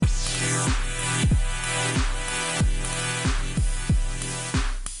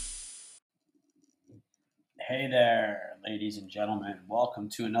ladies and gentlemen. Welcome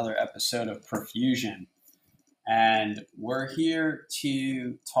to another episode of Profusion. And we're here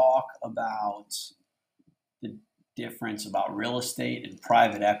to talk about the difference about real estate and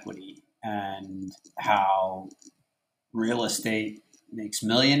private equity and how real estate makes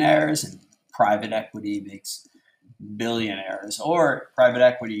millionaires and private equity makes billionaires. Or private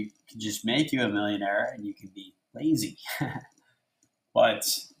equity can just make you a millionaire and you can be lazy. But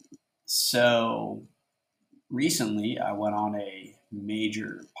so recently, I went on a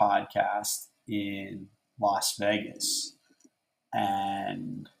major podcast in Las Vegas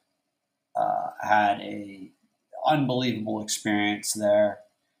and had a unbelievable experience there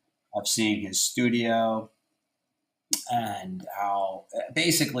of seeing his studio and how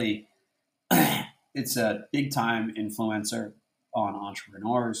basically it's a big time influencer on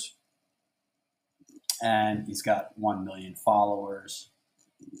entrepreneurs, and he's got 1 million followers.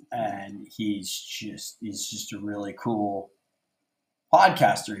 And he's just a really cool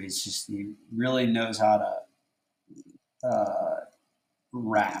podcaster. He really knows how to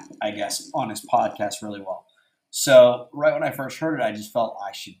rap, I guess, on his podcast really well. So right when I first heard it, I just felt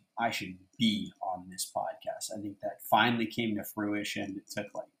I should be on this podcast. I think that finally came to fruition. It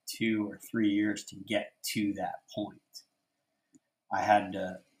took like 2 or 3 years to get to that point. I had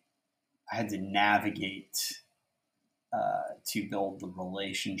to navigate to build the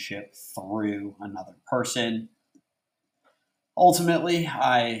relationship through another person. Ultimately,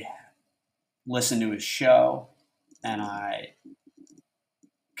 I listened to his show and I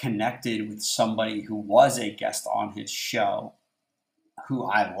connected with somebody who was a guest on his show who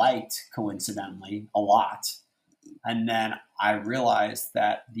I liked, coincidentally, a lot. And then I realized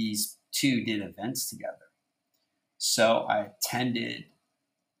that these two did events together. So I attended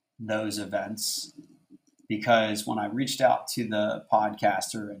those events because when I reached out to the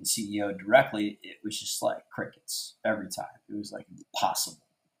podcaster and CEO directly, it was just like crickets every time. It was like impossible.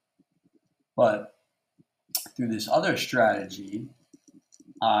 But through this other strategy,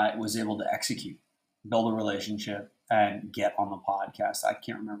 I was able to execute, build a relationship, and get on the podcast. I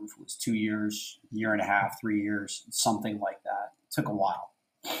can't remember if it was 2 years, year and a half, 3 years, something like that. It took a while.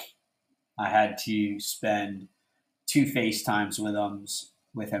 I had to spend 2 FaceTimes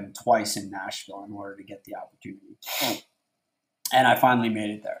with him twice in Nashville in order to get the opportunity. And I finally made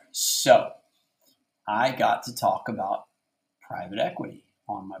it there. So I got to talk about private equity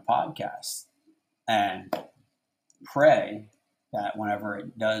on my podcast and pray that whenever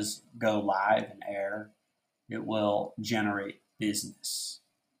it does go live and air, it will generate business.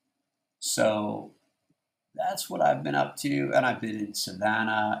 So that's what I've been up to. And I've been in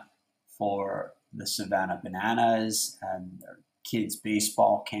Savannah for the Savannah Bananas and their kids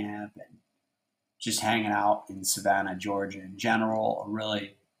baseball camp and just hanging out in Savannah, Georgia in general, a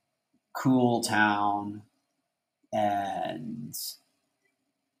really cool town. And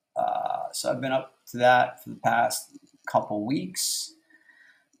so I've been up to that for the past couple weeks.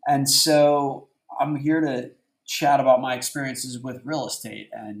 And so I'm here to chat about my experiences with real estate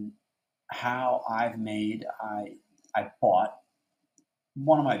and how I bought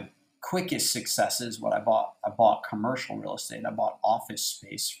one of my quickest successes. I bought commercial real estate. I bought office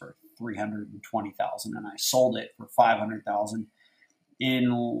space for $320,000 and I sold it for $500,000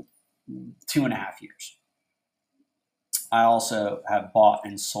 in 2.5 years. I also have bought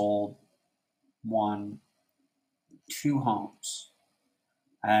and sold 2 homes,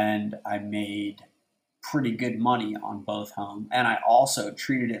 and I made pretty good money on both homes. And I also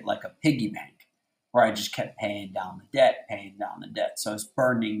treated it like a piggy bank, where I just kept paying down the debt. So I was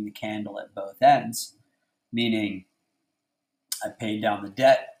burning the candle at both ends, meaning I paid down the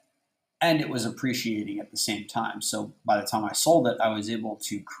debt and it was appreciating at the same time. So by the time I sold it, I was able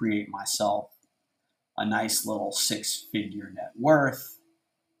to create myself a nice little 6-figure net worth.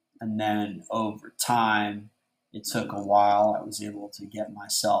 And then over time, it took a while. I was able to get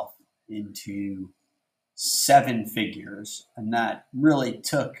myself into 7 figures. And that really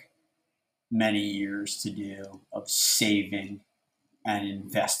took many years to do of saving and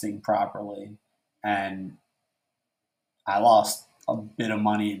investing properly. And I lost a bit of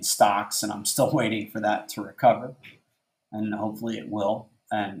money in stocks, and I'm still waiting for that to recover. And hopefully it will.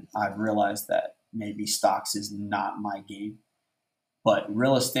 And I've realized that maybe stocks is not my game. But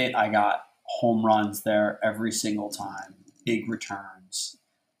real estate, I got home runs there every single time, big returns.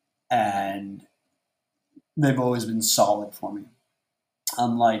 And they've always been solid for me.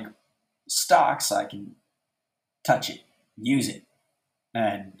 Unlike stocks, I can touch it, use it.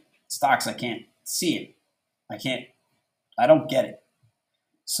 And stocks, I can't see it. I don't get it.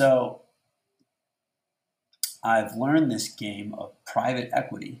 So I've learned this game of private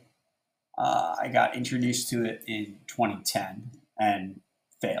equity I got introduced to it in 2010 and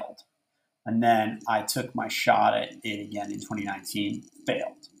failed. And then I took my shot at it again in 2019,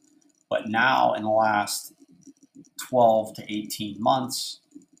 failed. But now in the last 12 to 18 months,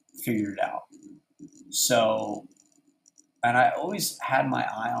 figured it out. So, and I always had my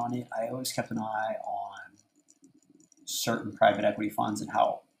eye on it. I always kept an eye on certain private equity funds and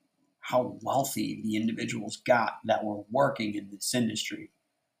how wealthy the individuals got that were working in this industry.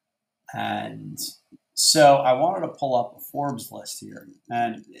 And so I wanted to pull up a Forbes list here.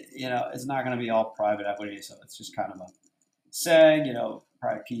 And, it's not going to be all private equity. So it's just kind of a saying,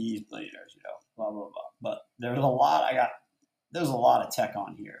 private PEs, billionaires, blah, blah, blah. But there's a lot of tech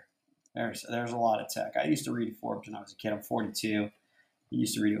on here. There's a lot of tech. I used to read Forbes when I was a kid. I'm 42. I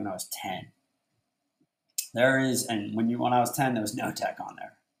used to read it when I was 10. When I was 10, there was no tech on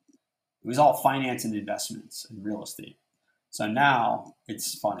there. It was all finance and investments and real estate. So now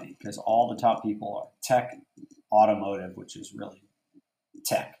it's funny because all the top people are tech, automotive, which is really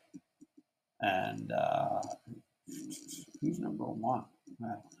tech. And who's number one? I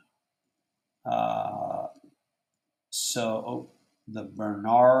don't know. The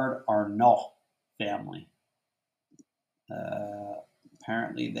Bernard Arnault family.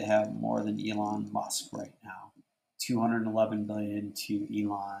 Apparently, they have more than Elon Musk right now. 211 billion to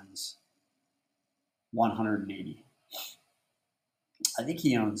Elon's 180. I think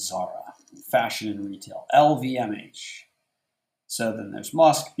he owns Zara, fashion and retail, LVMH. So then there's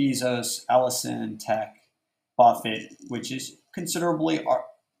Musk, Bezos, Ellison, Tech, Buffett, which is considerably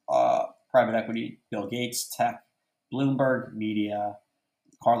private equity, Bill Gates, Tech, Bloomberg, Media,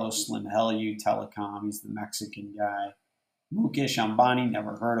 Carlos Slim Helyu, Telecom, he's the Mexican guy. Mukesh Ambani,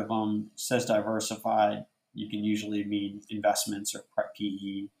 never heard of him, says diversified. You can usually mean investments or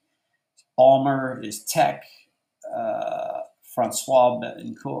PE. Palmer is Tech. Francois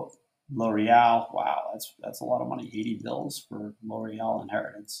Betancourt, L'Oreal. Wow, that's a lot of money. 80 bills for L'Oreal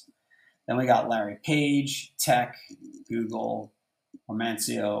inheritance. Then we got Larry Page, Tech, Google,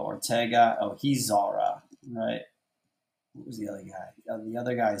 Amancio Ortega. Oh, he's Zara, right? What was the other guy? The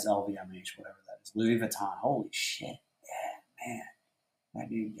other guy is LVMH, whatever that is. Louis Vuitton. Holy shit. Yeah,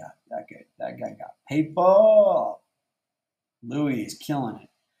 man. That guy got paper. Louis is killing it.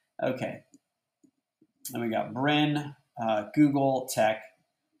 Okay. Then we got Brin, Google, Tech,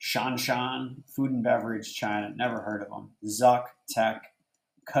 Shanshan, Food and Beverage, China, never heard of them. Zuck, Tech,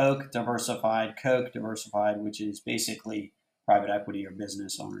 Coke, Diversified, which is basically private equity or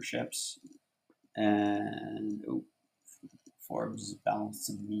business ownerships. And Forbes is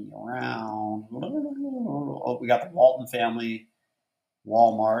balancing me around. Oh, we got the Walton family,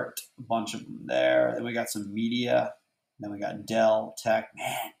 Walmart, a bunch of them there. Then we got some media. Then we got Dell, Tech.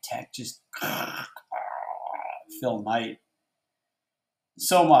 Man, Tech just Phil Knight.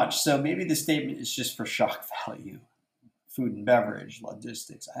 So much. So maybe the statement is just for shock value. Food and beverage,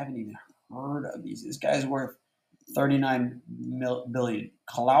 logistics. I haven't even heard of these. This guy's worth 39 billion.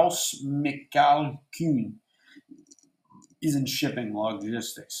 Klaus Michalkuhn. He's in shipping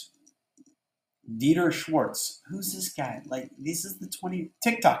logistics. Dieter Schwartz. Who's this guy? Like, this is the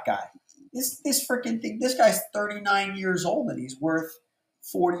TikTok guy. This freaking thing. This guy's 39 years old and he's worth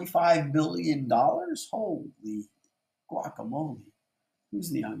 $45 billion. Holy guacamole. Who's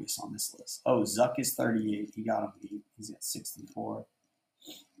the youngest on this list? Oh, Zuck is 38. He got him beat. He's at 64.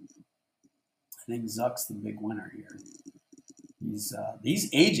 I think Zuck's the big winner here. He's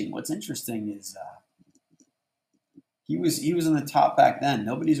aging. What's interesting is he was in the top back then.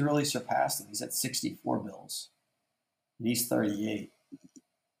 Nobody's really surpassed him. He's at 64 bills. And he's 38.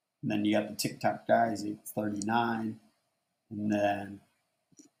 And then you got the TikTok guys at 39. And then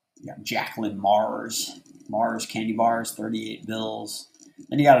you got Jacqueline Mars candy bars, 38 bills.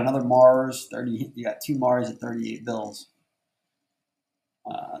 Then you got another Mars, 30. You got two Mars at 38 bills.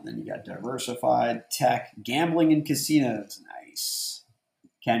 Then you got Diversified, Tech, Gambling and Casinos, nice.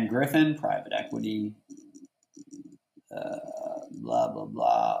 Ken Griffin, private equity, blah, blah,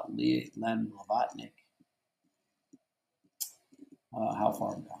 blah. Len Blavatnik. How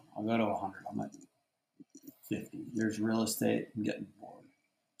far am I down? I'll go to 100. I'm at 50. There's real estate. I'm getting bored.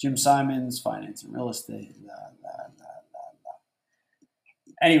 Jim Simons, finance and real estate.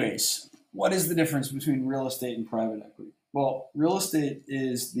 Anyways, what is the difference between real estate and private equity? Well, real estate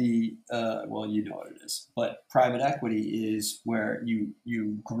is well, you know what it is. But private equity is where you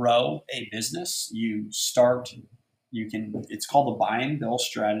grow a business. It's called a buy and build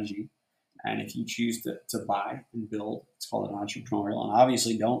strategy. And if you choose to buy and build, it's called an entrepreneurial. And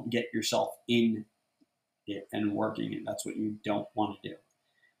obviously don't get yourself in it and working it. That's what you don't want to do.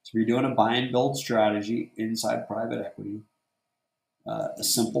 So you're doing a buy and build strategy inside private equity. A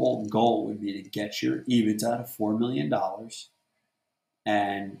simple goal would be to get your EBITDA to $4 million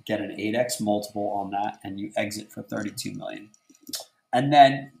and get an 8x multiple on that, and you exit for 32 million. And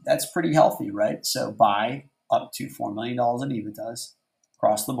then that's pretty healthy, right? So buy up to $4 million in EBITDAs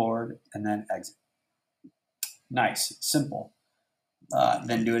across the board and then exit. Nice, simple.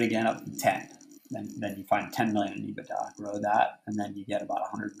 Then do it again up to 10. Then you find 10 million in EBITDA, grow that, and then you get about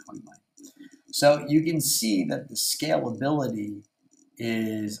 120 million. So you can see that the scalability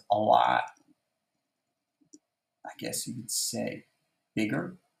is a lot, I guess you could say,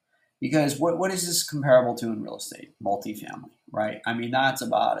 bigger. Because what is this comparable to in real estate? Multifamily, right? I mean, that's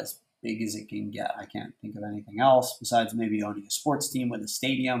about as big as it can get. I can't think of anything else besides maybe owning a sports team with a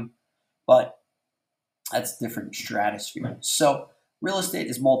stadium, but that's different stratosphere. So real estate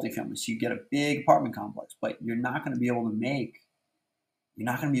is multifamily. So you get a big apartment complex, but you're not going to be able to make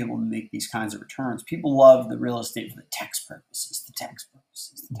these kinds of returns. People love the real estate for the tax purposes, the tax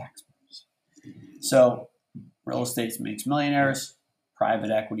purposes, the tax purposes. So real estate makes millionaires,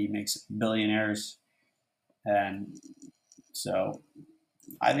 private equity makes billionaires. And so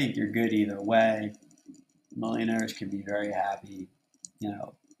I think you're good either way. Millionaires can be very happy.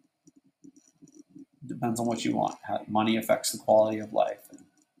 Depends on what you want. How money affects the quality of life. And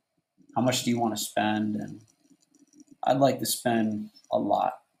how much do you want to spend? And I'd like to spend a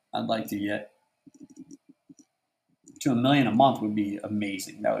lot. I'd like to get to $1 million a month would be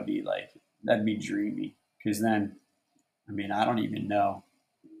amazing. That'd be dreamy. Because then, I mean, I don't even know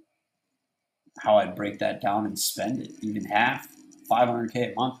how I'd break that down and spend it. Even half,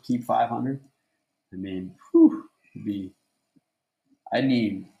 500K a month, keep 500. I mean, I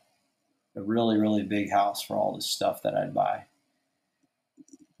need a really, really big house for all this stuff that I'd buy.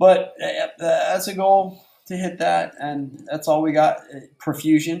 But that's a goal to hit that, and that's all we got.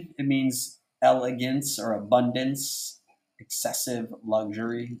 Profusion, it means elegance or abundance, excessive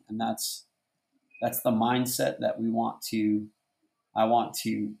luxury, and that's the mindset that I want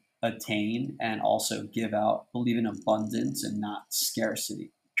to attain and also give out. Believe in abundance and not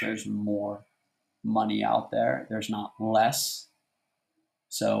scarcity. There's more money out there. There's not less.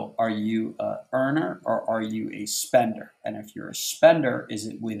 So are you an earner or are you a spender? And if you're a spender, is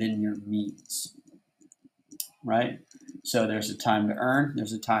it within your means? Right? So there's a time to earn,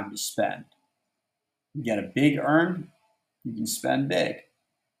 there's a time to spend. You get a big earn, you can spend big.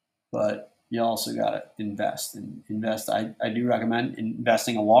 But you also got to invest. And invest, I do recommend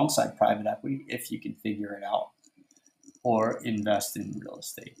investing alongside private equity if you can figure it out. Or invest in real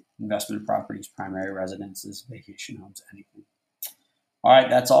estate, investment properties, primary residences, vacation homes, anything. All right,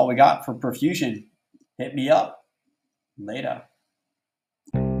 that's all we got for Profusion. Hit me up. Later.